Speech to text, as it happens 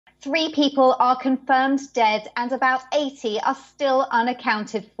3 people are confirmed dead and about 80 are still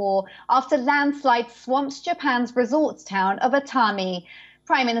unaccounted for after landslides swamped Japan's resort town of Atami.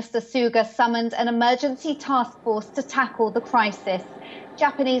 Prime Minister Suga summoned an emergency task force to tackle the crisis.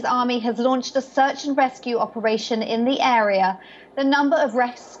 Japanese army has launched a search and rescue operation in the area. The number of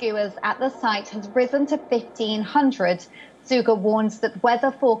rescuers at the site has risen to 1,500. Suga warns that weather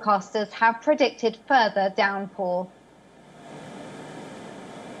forecasters have predicted further downpour.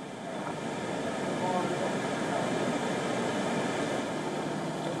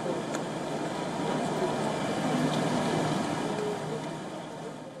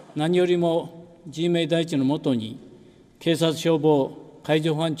何よりも人命第一のもとに、警察、消防、海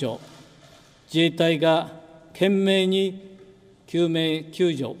上保安庁、自衛隊が懸命に救命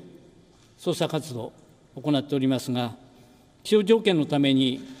救助、捜査活動を行っておりますが、気象条件のため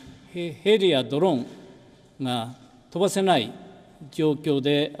にヘリやドローンが飛ばせない状況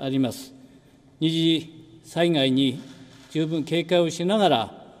であります。二次災害に十分警戒をしなが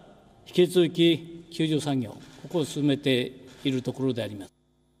ら、引き続き救助作業、ここを進めているところであります。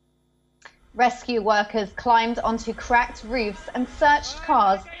Rescue workers climbed onto cracked roofs and searched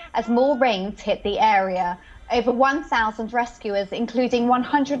cars as more rains hit the area. Over 1,000 rescuers, including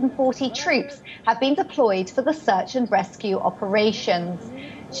 140 troops, have been deployed for the search and rescue operations.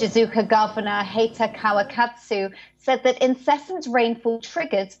 Shizuoka Governor Heita Kawakatsu said that incessant rainfall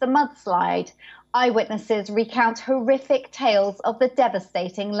triggered the mudslide. Eyewitnesses recount horrific tales of the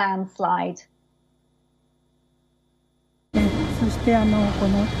devastating landslide. そしてこ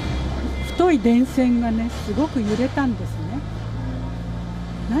の太い電線がね、すごく揺れたんですね。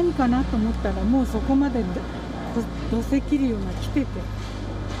何かなと思ったら、もうそこまで土石流が来てて、で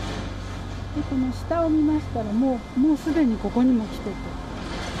この下を見ましたら、もうすでにここにも来てて、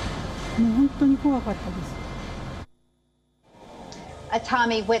もう本当に怖かったです。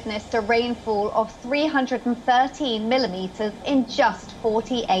Atami witnessed a rainfall of 313 millimeters in just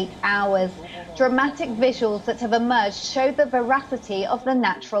 48 hours. Dramatic visuals that have emerged show the veracity of the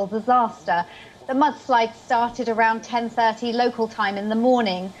natural disaster. The mudslide started around 10:30 local time in the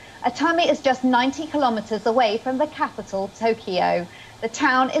morning. Atami is just 90 kilometers away from the capital, Tokyo. The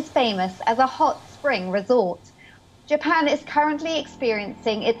town is famous as a hot spring resort. Japan is currently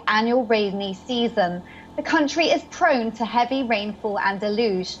experiencing its annual rainy season. The country is prone to heavy rainfall and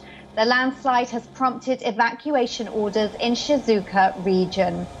deluge. The landslide has prompted evacuation orders in Shizuoka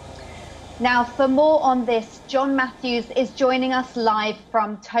region. Now, for more on this, John Matthews is joining us live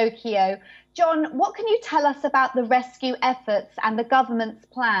from Tokyo. John, what can you tell us about the rescue efforts and the government's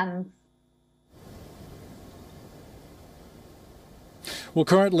plans? Well,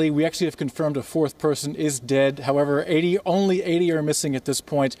 currently, we actually have confirmed a 4th person is dead. However, only 80 are missing at this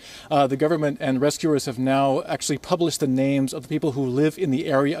point. The government and rescuers have now actually published the names of the people who live in the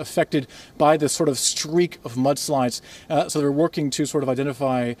area affected by this sort of streak of mudslides. So they're working to sort of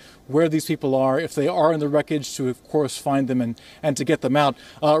identify where these people are, if they are in the wreckage, to, of course, find them and to get them out.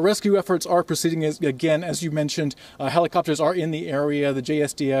 Rescue efforts are proceeding, again, as you mentioned. Helicopters are in the area. The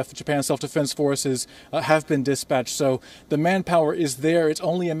JSDF, the Japan Self-Defense Forces, have been dispatched. So the manpower is there. It's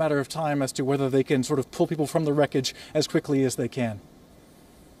only a matter of time as to whether they can sort of pull people from the wreckage as quickly as they can.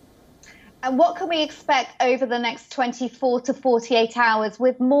 And what can we expect over the next 24 to 48 hours?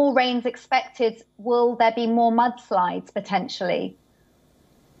 With more rains expected, will there be more mudslides potentially?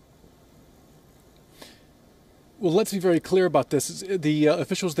 Well, let's be very clear about this. The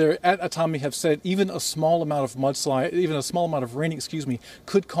officials there at Atami have said even a small amount of rain,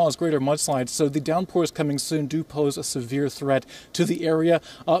 could cause greater mudslides. So the downpours coming soon do pose a severe threat to the area.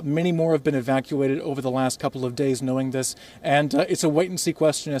 Many more have been evacuated over the last couple of days knowing this. And it's a wait-and-see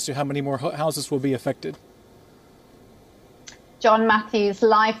question as to how many more houses will be affected. John Matthews,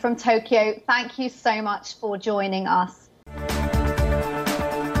 live from Tokyo. Thank you so much for joining us.